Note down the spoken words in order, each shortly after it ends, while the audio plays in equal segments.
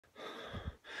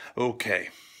Okay,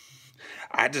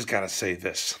 I just gotta say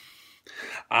this.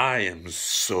 I am just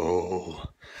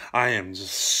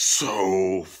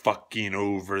so fucking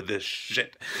over this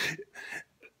shit.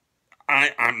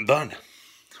 I'm done.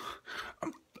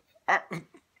 I'm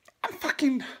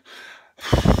fucking...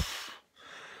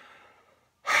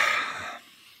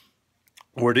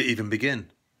 Where to even begin?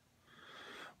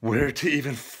 Where to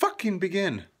even fucking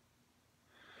begin?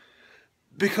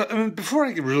 Because, I mean, before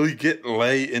I can really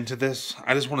lay into this,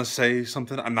 I just want to say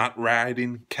something. I'm not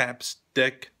riding Cap's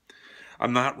dick.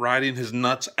 I'm not riding his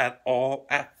nuts at all,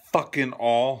 at fucking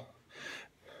all.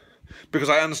 Because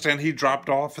I understand he dropped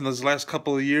off in those last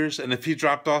couple of years, and if he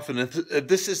dropped off, and if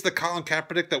this is the Colin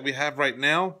Kaepernick that we have right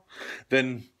now,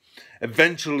 then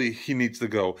eventually he needs to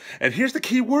go. And here's the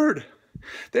key word.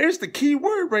 There's the key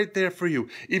word right there for you.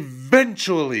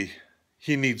 Eventually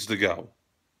he needs to go.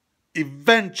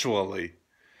 Eventually.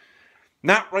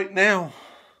 Not right now.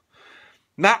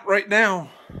 Not right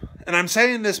now. And I'm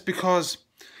saying this because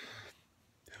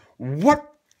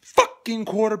what fucking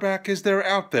quarterback is there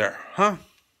out there, huh?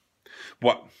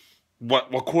 What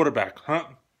quarterback, huh?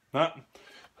 Huh?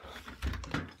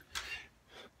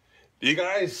 You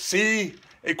guys see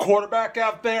a quarterback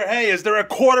out there? Hey, is there a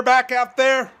quarterback out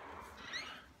there?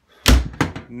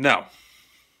 No.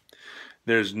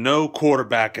 There's no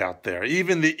quarterback out there.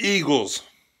 Even the Eagles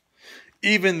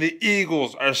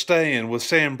are staying with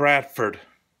Sam Bradford.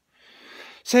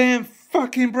 Sam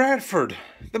fucking Bradford.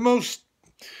 The most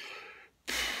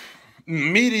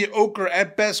mediocre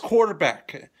at best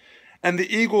quarterback. And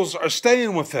the Eagles are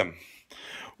staying with him.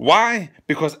 Why?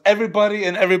 Because everybody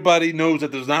knows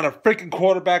that there's not a freaking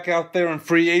quarterback out there in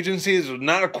free agency. There's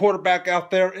not a quarterback out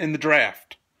there in the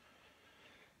draft.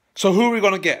 So who are we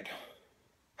going to get?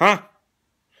 Huh?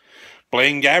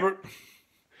 Blaine Gabbert?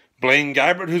 Blaine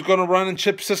Gabbert who's going to run in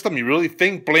Chip's system? You really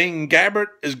think Blaine Gabbert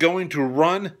is going to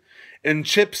run in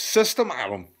Chip's system? I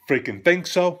don't freaking think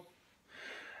so.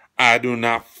 I do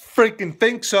not freaking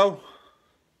think so.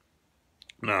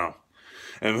 No.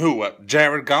 And who? What?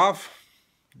 Jared Goff?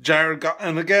 Jared Goff.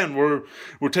 And again, we're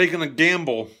taking a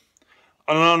gamble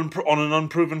on an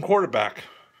unproven quarterback.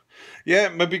 Yeah,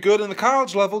 it might be good in the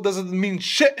college level. Doesn't mean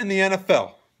shit in the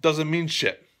NFL. Doesn't mean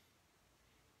shit.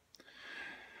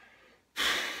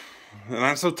 And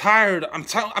I'm so tired. I'm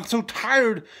so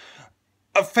tired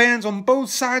of fans on both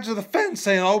sides of the fence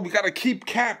saying, "Oh, we got to keep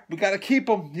Cap. We got to keep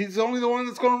him. He's the only one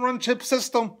that's going to run Chip's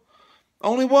system.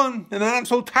 Only one." And then I'm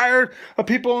so tired of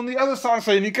people on the other side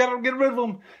saying, "You got to get rid of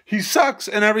him. He sucks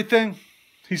and everything.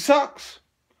 He sucks."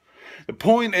 The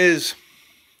point is,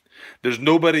 there's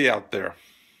nobody out there.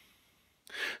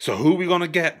 So who are we going to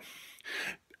get?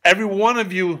 Every one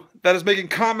of you that is making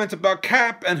comments about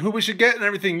Cap and who we should get and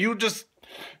everything, you just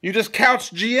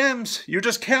couch GMs. You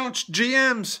just couch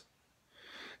GMs.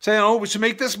 Saying, "Oh, we should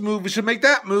make this move. We should make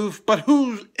that move." But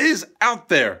who is out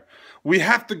there? We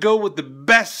have to go with the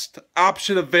best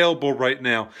option available right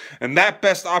now. And that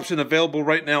best option available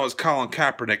right now is Colin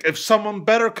Kaepernick. If someone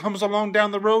better comes along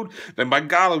down the road, then by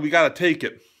golly, we got to take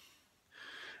it.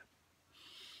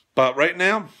 But right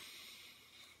now,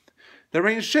 there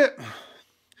ain't shit.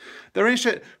 There ain't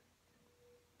shit.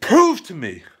 Prove to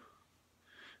me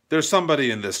there's somebody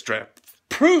in this draft.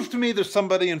 Prove to me there's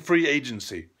somebody in free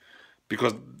agency.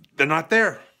 Because they're not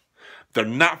there. They're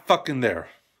not fucking there.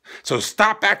 So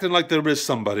stop acting like there is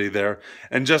somebody there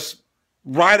and just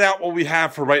ride out what we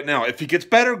have for right now. If he gets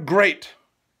better, great.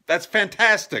 That's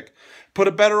fantastic. Put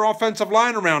a better offensive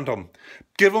line around him.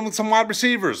 Give him some wide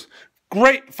receivers.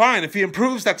 Great, fine. If he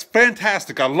improves, that's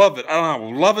fantastic. I love it. I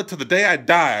will love it to the day I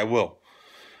die, I will.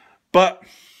 But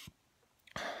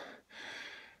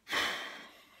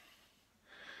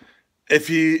if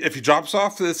he drops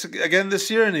off this again this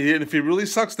year and if he really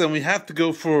sucks, then we have to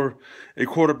go for a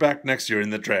quarterback next year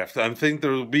in the draft. I think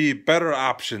there will be better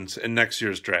options in next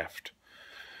year's draft.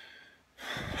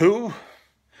 Who?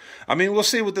 I mean, we'll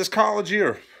see with this college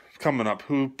year coming up.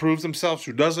 Who proves themselves,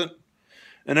 who doesn't,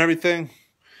 and everything.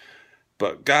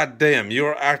 But goddamn,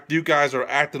 you guys are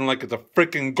acting like it's a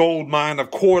freaking gold mine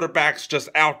of quarterbacks just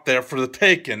out there for the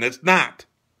taking. It's not.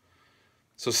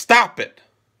 So stop it.